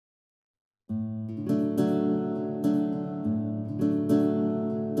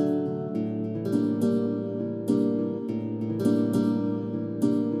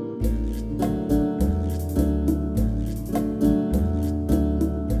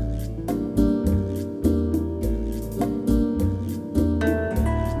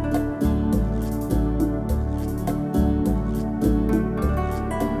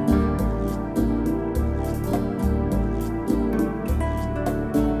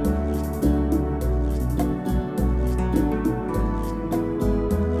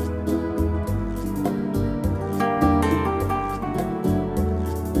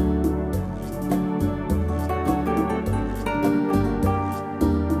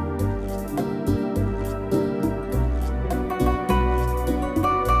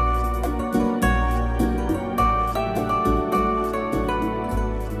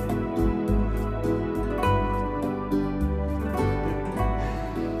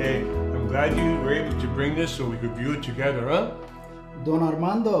Hey, I'm glad you were able to bring this so we could view it together, huh? Don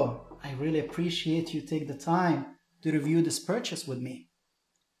Armando, I really appreciate you take the time to review this purchase with me.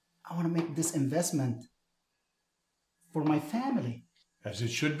 I want to make this investment for my family. As it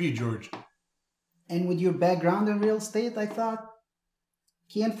should be, George. And with your background in real estate, I thought,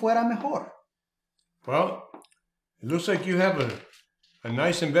 ¿quién fuera mejor? Well, it looks like you have a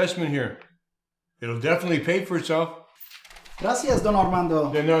nice investment here. It'll definitely pay for itself. Gracias, Don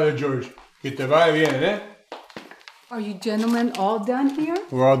Armando. De nada, George. Que te vaya bien, eh? Are you gentlemen all done here?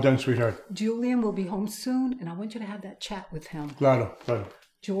 We're all done, sweetheart. Julian will be home soon, and I want you to have that chat with him. Claro, claro.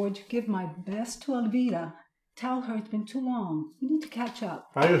 George, give my best to Elvira. Tell her it's been too long. We need to catch up.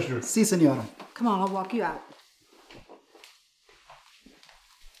 Adios, George. Sí, señora. Come on, I'll walk you out.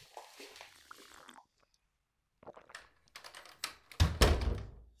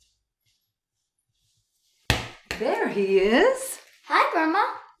 There he is. Hi, Grandma.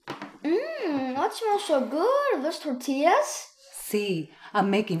 What smells so good? Are those tortillas? See, I'm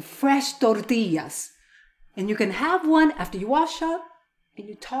making fresh tortillas. And you can have one after you wash up and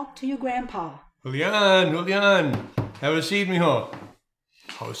you talk to your grandpa. Julian, have a seat, mijo.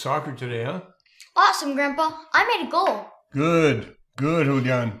 Oh, soccer today, huh? Awesome, Grandpa. I made a goal. Good,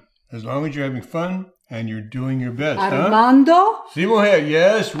 Julian. As long as you're having fun and you're doing your best, Armando? huh? Sí, mujer,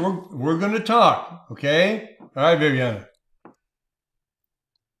 yes, we're going to talk, okay? All right, Viviana.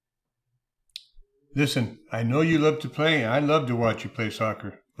 Listen, I know you love to play. I love to watch you play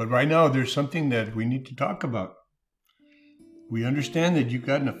soccer. But right now, there's something that we need to talk about. We understand that you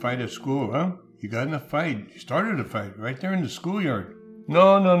got in a fight at school, huh? You got in a fight. You started a fight right there in the schoolyard.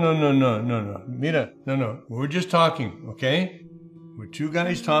 No. Mira, no. We're just talking, okay? We're two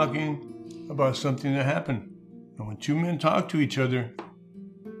guys talking about something that happened. And when two men talk to each other,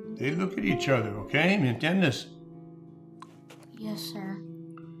 they look at each other, okay? ¿Me entiendes? Yes, sir.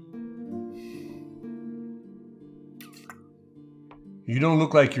 You don't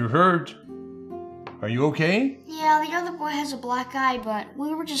look like you're hurt. Are you okay? Yeah, the other boy has a black eye, but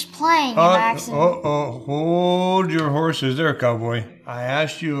we were just playing by accident. Hold your horses there, cowboy. I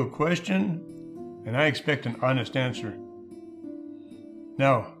asked you a question, and I expect an honest answer.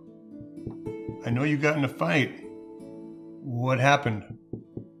 Now, I know you got in a fight. What happened?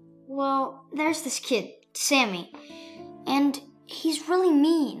 Well, there's this kid, Sammy, and he's really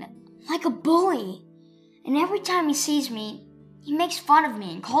mean, like a bully. And every time he sees me, he makes fun of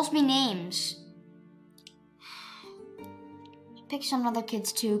me and calls me names. He picks on other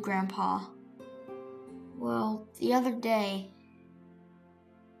kids too, Grandpa. Well, the other day,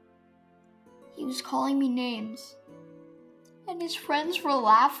 he was calling me names, and his friends were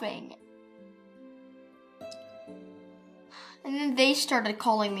laughing. And then they started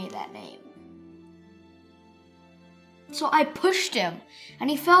calling me that name. So I pushed him,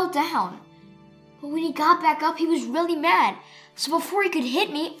 and he fell down. But when he got back up, he was really mad. So before he could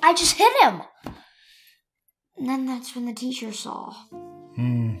hit me, I just hit him. And then that's when the teacher saw.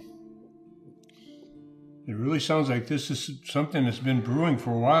 It really sounds like this is something that's been brewing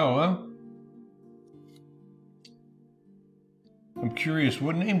for a while, huh? I'm curious,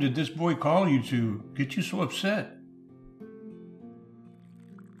 what name did this boy call you to get you so upset?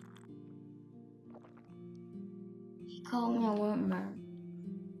 He called me a wetback.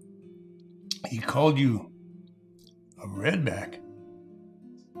 He called you a redback?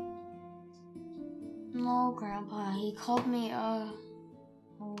 No, Grandpa, he called me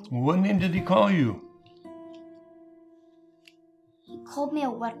What name did he call you? He called me a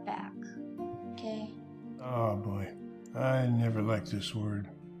wetback. Okay? Oh boy, I never liked this word.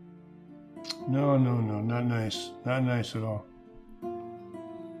 No, not nice. Not nice at all.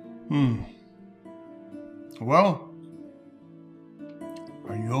 Well,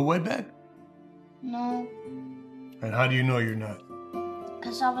 are you a wetback? No, And how do you know you're not?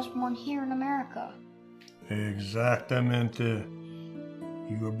 because I was born here in America. Exactamente.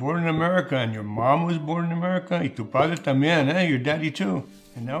 You were born in America, and your mom was born in America, y tu padre también, eh? Your daddy too.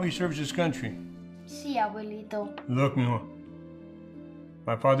 And now he serves his country. Sí, abuelito. Look, mijo,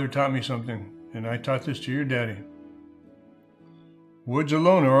 my father taught me something, and I taught this to your daddy. Words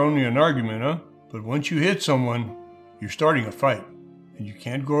alone are only an argument, huh? But once you hit someone, you're starting a fight. And you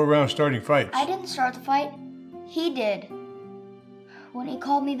can't go around starting fights. I didn't start the fight. He did. When he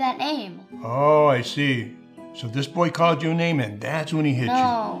called me that name. Oh, I see. So this boy called you a name, and that's when he hit you.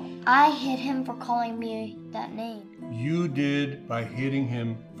 No, I hit him for calling me that name. You did by hitting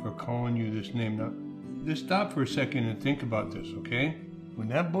him for calling you this name. Now, just stop for a second and think about this, okay? When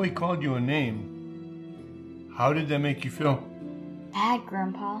that boy called you a name, how did that make you feel? Bad,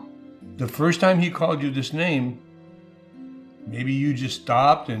 Grandpa. The first time he called you this name, Maybe you just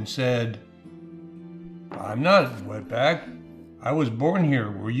stopped and said, I'm not wetback. I was born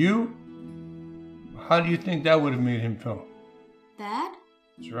here. Were you? How do you think that would have made him feel? Bad?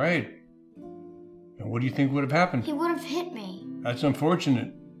 That's right. And what do you think would have happened? He would have hit me. That's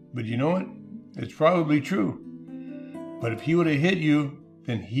unfortunate. But you know what? It's probably true. But if he would have hit you,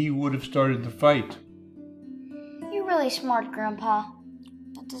 then he would have started the fight. You're really smart, Grandpa.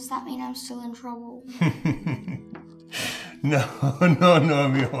 But does that mean I'm still in trouble? No,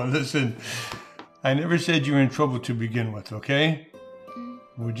 amigo. Listen, I never said you were in trouble to begin with, okay?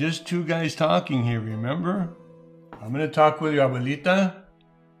 We're just two guys talking here, remember? I'm going to talk with your abuelita.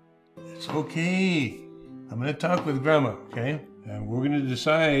 It's okay. I'm going to talk with Grandma, okay? And we're going to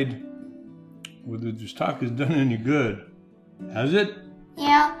decide whether this talk has done any good. Has it?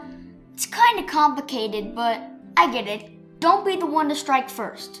 Yeah, it's kind of complicated, but I get it. Don't be the one to strike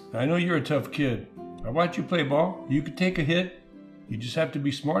first. I know you're a tough kid. I watch you play ball. You could take a hit. You just have to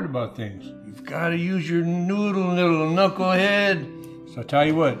be smart about things. You've got to use your noodle little knucklehead. So I tell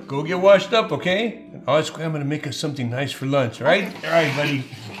you what, go get washed up, okay? And I'll ask Grandma to make us something nice for lunch, all right? All right, buddy.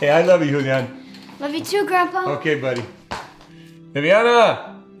 Hey, I love you, Julian. Love you too, Grandpa. Okay, buddy.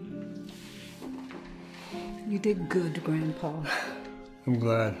 Viviana! You did good, Grandpa. I'm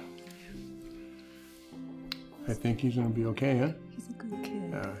glad. I think he's going to be okay, huh? He's a good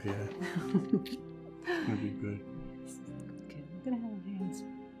kid. Oh, yeah. It's going to be good. He's a good kid. Look at how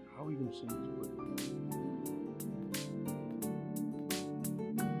handsome. How are we going to send it to her?